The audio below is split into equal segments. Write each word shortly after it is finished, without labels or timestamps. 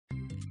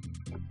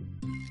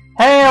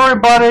Hey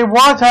everybody,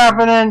 what's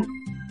happening?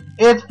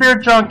 It's Fear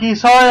Junkie.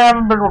 Sorry I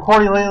haven't been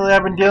recording lately.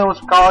 I've been dealing with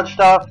some college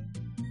stuff.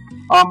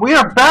 We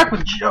are back with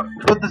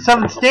the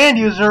 7th stand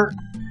user.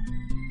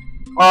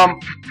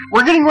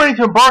 We're getting ready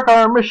to embark on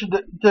our mission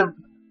to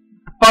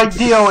fight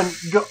Dio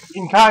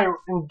in Cairo,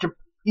 in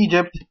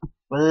Egypt.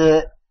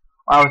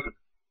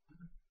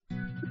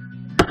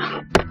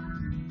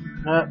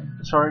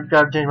 Sorry,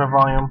 gotta change my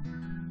volume.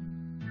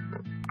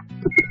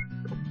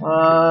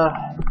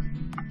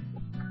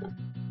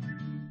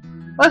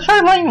 Let's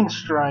try lightning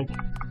strike.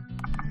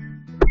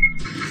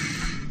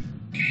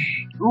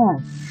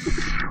 Ooh.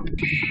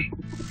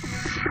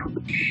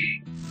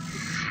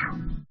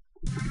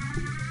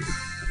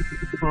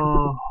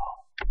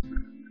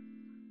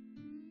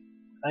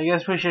 I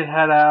guess we should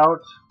head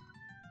out.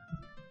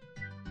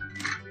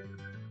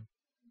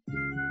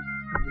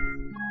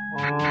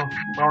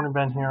 We've only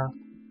been here.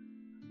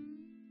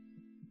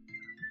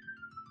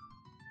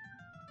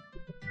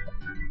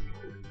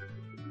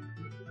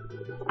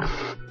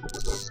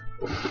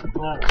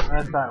 No,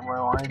 that's not where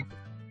I wanted.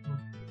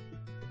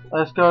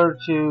 Let's go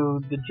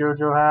to the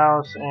JoJo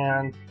house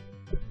and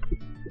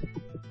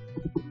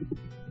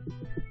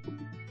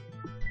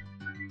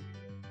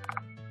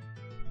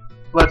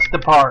let's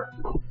depart.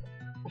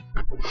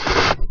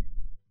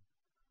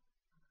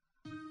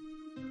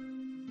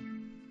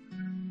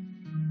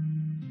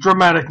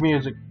 Dramatic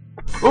music.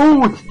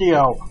 Ooh, it's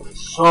Dio.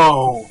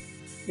 So,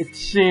 it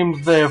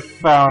seems they have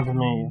found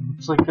me.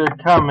 Looks like they're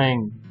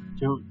coming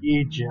to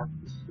Egypt.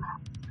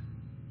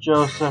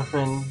 Joseph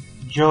and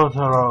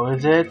Jotaro,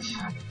 is it?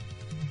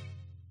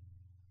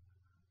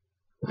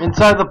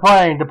 Inside the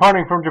plane,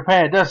 departing from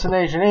Japan,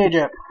 destination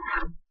Egypt.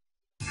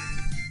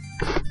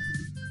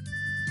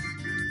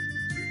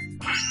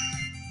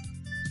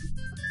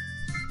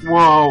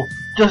 Whoa,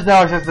 just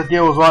now it says the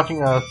Dio was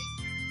watching us.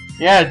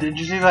 Yeah, did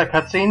you see that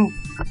cutscene?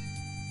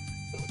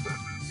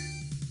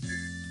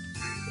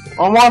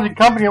 Unwanted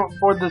company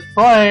aboard this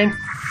plane.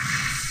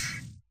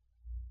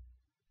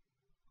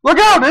 Look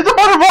out, it's a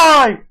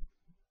butterfly!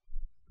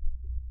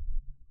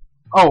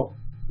 Oh,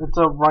 it's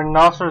a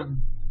rhinoceros.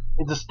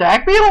 It's a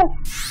stag beetle?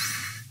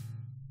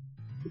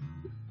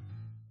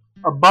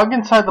 A bug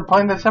inside the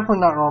plane? That's definitely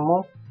not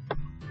normal.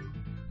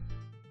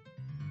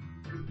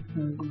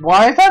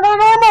 Why is that not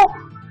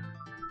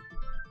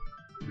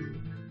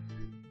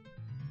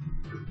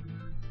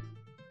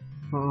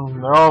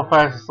normal? They're all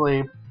fast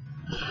asleep.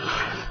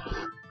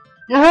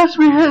 It has to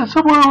be hit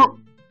somewhere.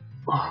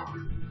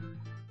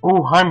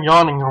 Oh, I'm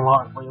yawning a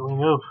lot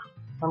lately. Oof.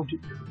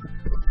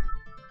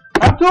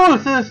 I'm doing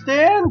this in a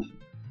stand.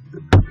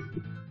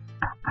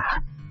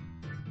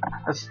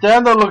 A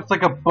stand that looks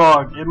like a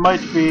bug. It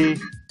might be.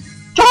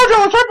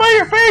 JoJo, it's right by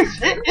your face!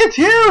 It's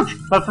huge!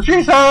 That's what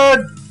she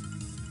said!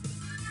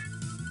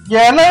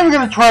 Yeah, I'm not even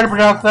gonna try to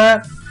pronounce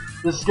that.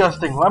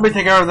 Disgusting. Let me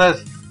take care of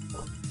this.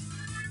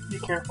 Be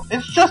careful.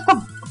 It's just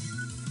a.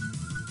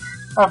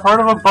 I've heard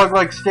of a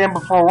bug-like stand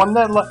before. One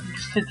that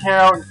likes to tear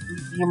out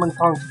human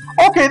tongues.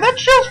 Okay,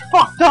 that's just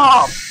fucked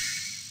up!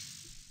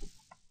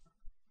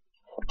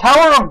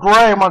 Tower of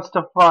Grey wants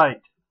to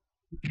fight.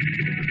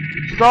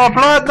 Star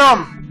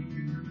Platinum!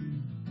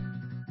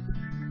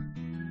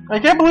 I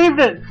can't believe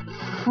it!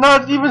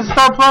 Not even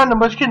Star Platinum,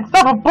 but she can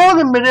stop a bug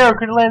in midair,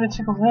 could land in a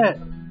single hit.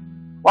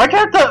 Why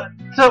can't to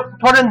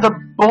put in the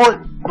bullet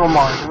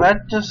remark?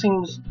 That just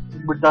seems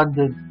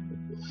redundant.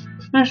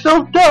 There's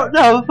no doubt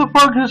now that the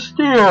bug has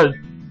stand.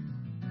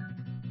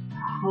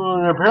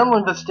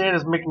 Apparently the stand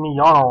is making me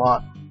yawn a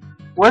lot.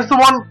 Where's the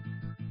one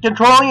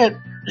controlling it?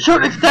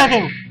 Shoot, it's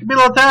attacking!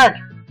 Beetle attack!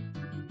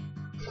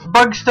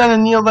 Bug stunned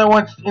and Neil that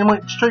went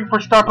straight for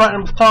Star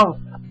Platinum's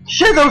tongue.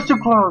 Shit, that was too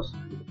close!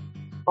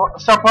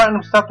 Star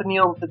Platinum stopped the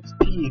needle with its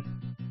teeth.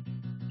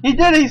 He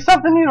did it! He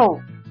stopped the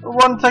needle!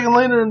 1 second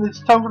later, and its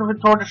tongue would have been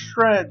torn to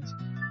shreds.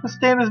 The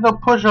stand is no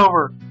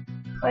pushover.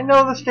 I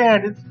know the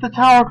stand. It's the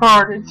tower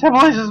card. It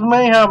symbolizes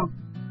mayhem,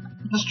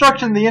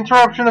 destruction, the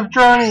interruption of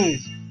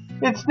journeys.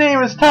 Its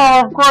name is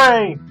Tower of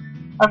Grey.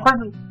 I've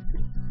heard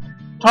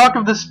talk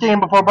of this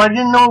stand before, but I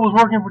didn't know it was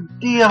working for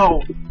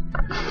Dio.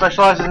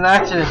 Specializes in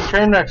accidents,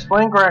 train wrecks,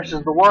 plane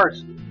crashes, the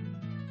worst.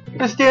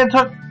 This stand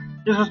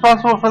is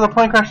responsible for the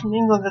plane crash in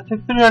England that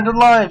took 300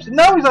 lives, and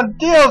now he's on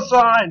Dio's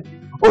side!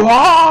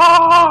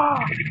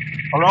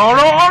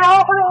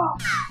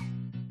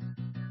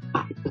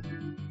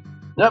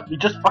 Yep, you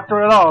just fucked her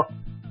right off.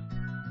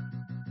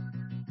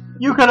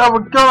 You could have a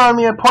gun on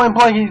me at point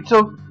blank and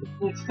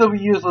it'd still be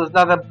useless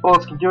now that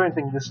bullets can do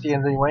anything to this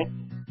stand anyway.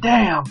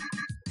 Damn!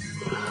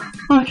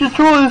 Who's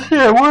controlling this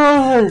here? Where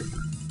are they?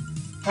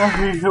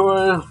 I see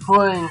where this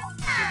plane.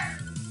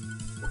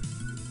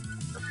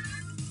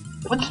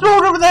 What's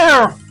going over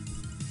there?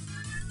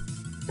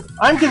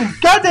 I'm getting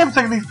goddamn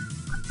sick of these.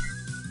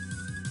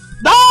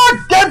 No!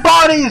 Dead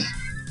bodies!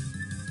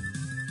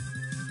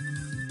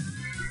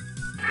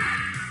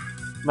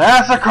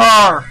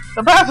 Massacre!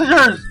 The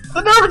passengers!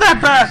 The nerve of that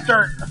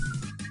bastard!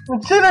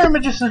 Consider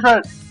images is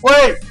red.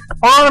 Wait!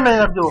 Hold on a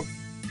minute, Abdul.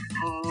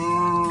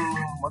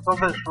 What's all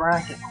this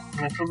racket?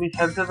 Guess we'll be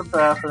headed to the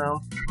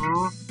bathroom.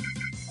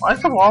 Why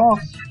is the wall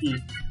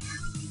sticky?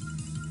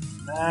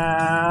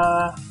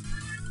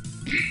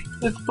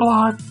 It's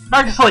blood.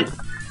 Back to sleep.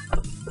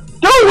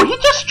 Dude, he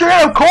just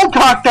straight up cold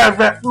cocked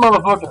that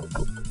motherfucker.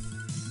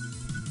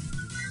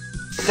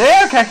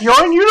 Damn,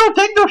 Kakyoin, you don't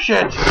take no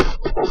shit.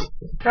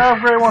 Tower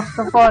of Grey wants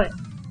to fight.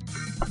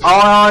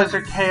 All allies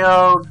are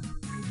KO'd.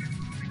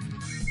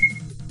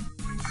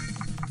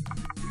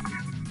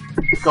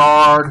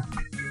 Guard.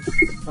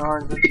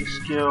 Guard, get your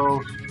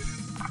skills.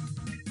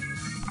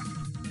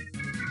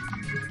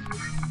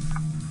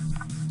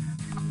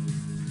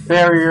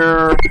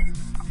 Barrier.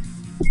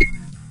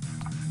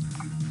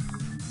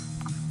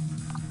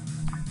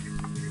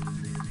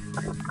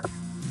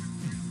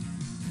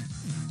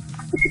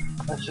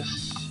 Let's just.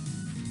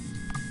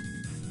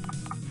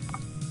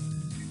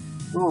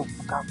 Ooh,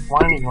 got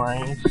blinding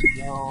range.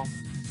 Skill.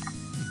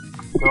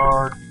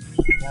 Guard.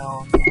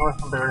 Skill.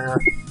 North barrier.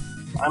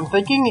 I'm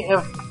thinking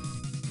if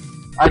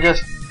I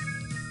just.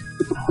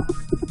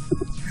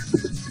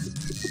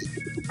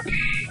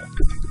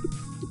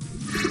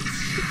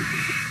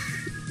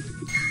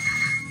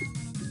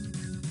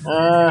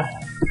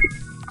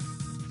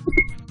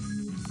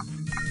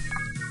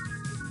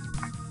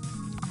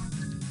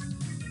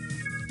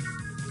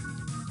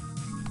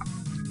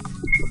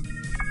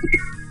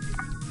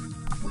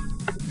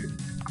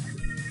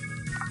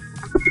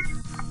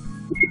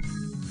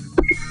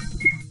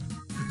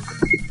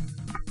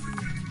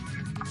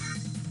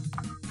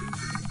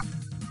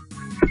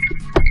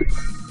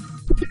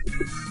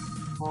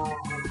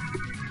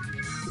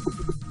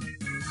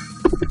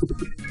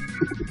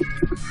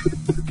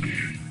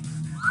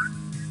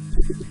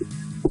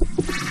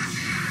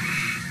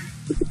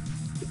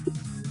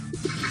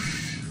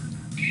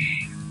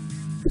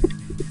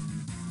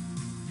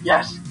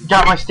 Yes,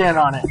 got my stand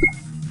on it.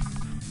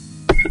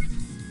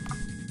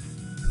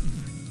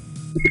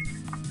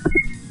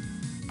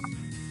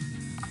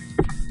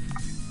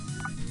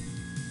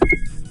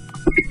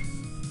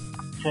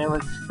 Okay,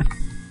 let's.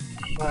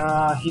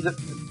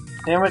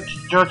 Damn it,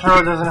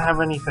 Jotaro doesn't have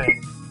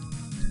anything.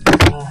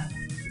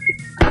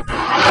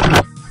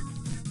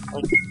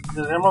 Wait,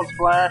 does Emerald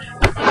Splash?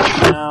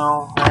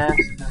 No,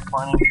 that's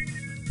funny.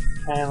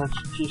 Okay, let's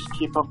just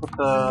keep up with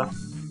the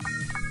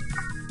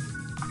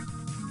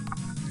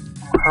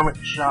Hermit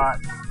Shot.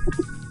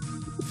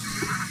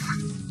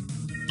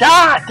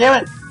 God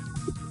damn it!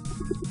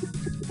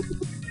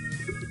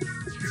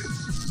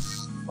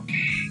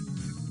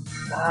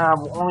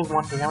 Only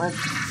one damage.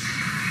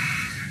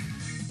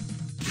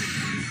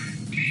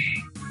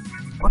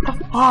 What the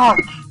fuck?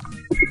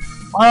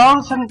 Why all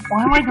of a sudden?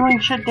 Why am I doing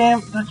shit?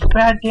 That's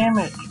bad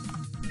damage.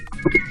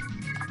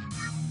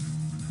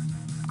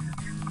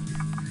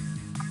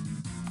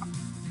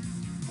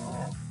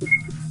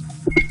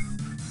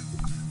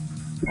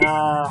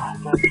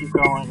 Gotta keep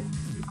going.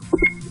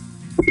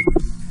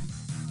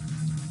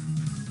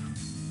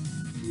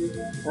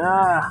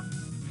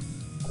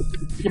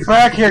 Get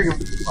back here, you.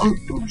 I'm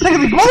sick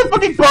of these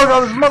motherfucking bugs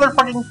on this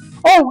motherfucking.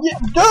 Oh, yeah,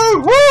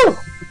 dude, woo!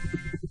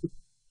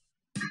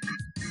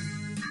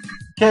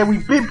 Okay, we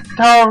beat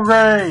Tower of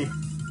Grey.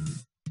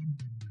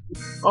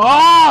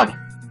 Oh!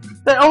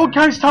 That old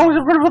guy's tongue was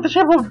in front of the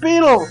shape of a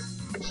beetle!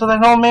 So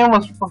that old man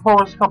was before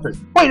was comforted.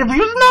 Wait, if he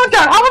was knocked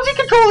out, how was he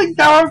controlling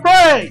Tower of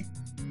Grey?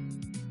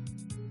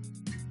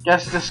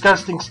 Guess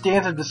disgusting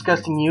stands of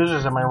disgusting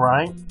users, am I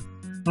right?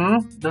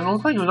 Doesn't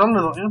look like he was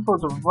under the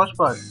influence of a flesh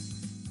bud.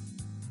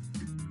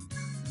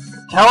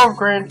 Tower of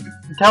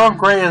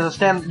Grey is a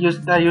stand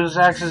that uses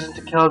axes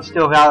to kill and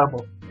steal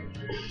valuable.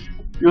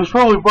 It was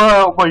probably brought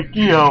out by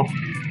Dio.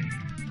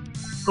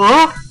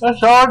 Huh?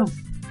 That's odd.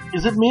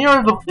 Is it me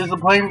or is the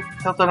plane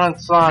tilted on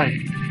its side?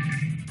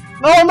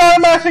 No, I'm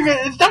not mashing it.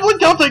 It's definitely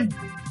tilting.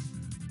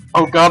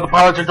 Oh god, the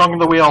pilots are dunking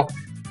the wheel.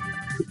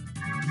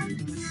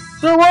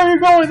 Sir, where are you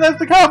going? That's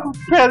the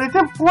cockpit. It's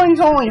in planes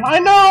only. I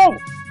know.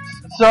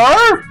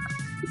 Sir?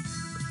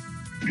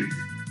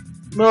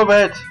 Move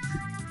it.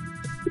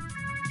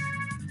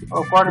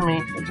 Oh, pardon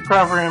me. It's a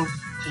crowd for him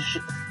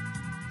to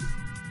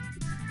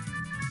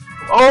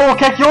Oh,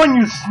 Kakyoin,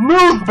 you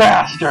smooth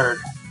bastard!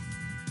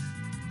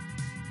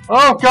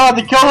 Oh god,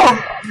 they killed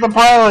the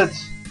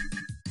pilots!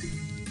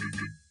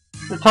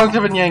 Their tongues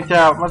have been yanked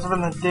out. Must have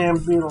been the damn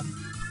beetle.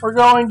 We're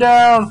going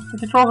down! The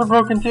controls are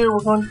broken too.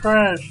 We're going to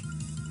crash.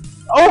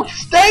 Oh,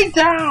 stay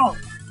down!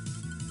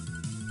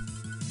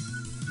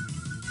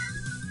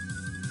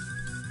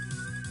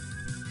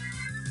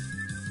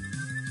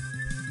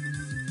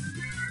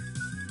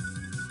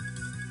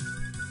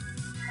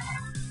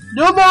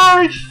 No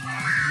noise!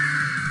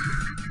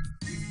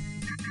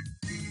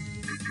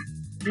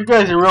 You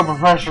guys are real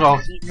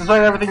professionals. You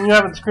decide everything you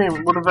haven't screamed.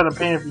 It would have been a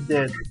pain if you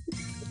did.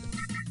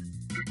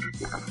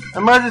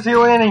 Emergency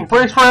landing.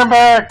 Brace for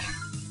impact.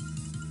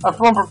 I've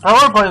flown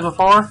propeller planes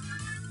before.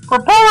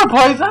 Propeller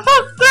planes? That's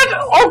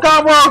oh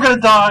god, we're all gonna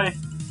die.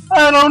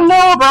 I don't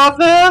know about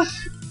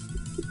this.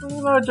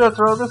 You know,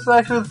 Jotaro, this is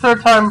actually the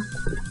third time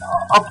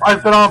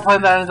I've been on a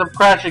plane that ends up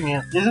crashing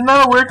in. Isn't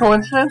that a weird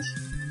coincidence?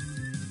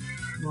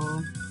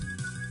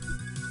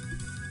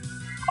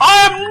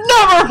 I'm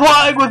never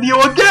flying with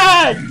you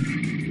again!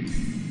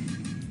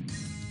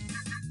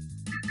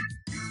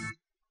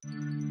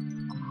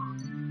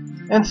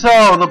 And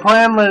so, the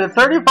plan landed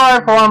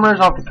 35 kilometers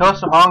off the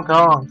coast of Hong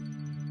Kong.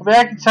 We'll be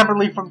acting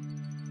separately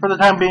for the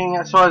time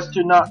being so as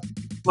to not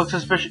look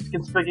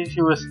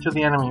conspicuous to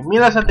the enemy.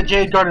 Meet us at the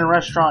Jade Garden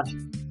restaurant.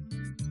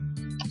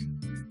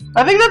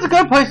 I think that's a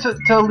good place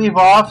to leave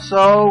off,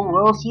 so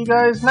we'll see you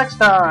guys next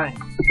time.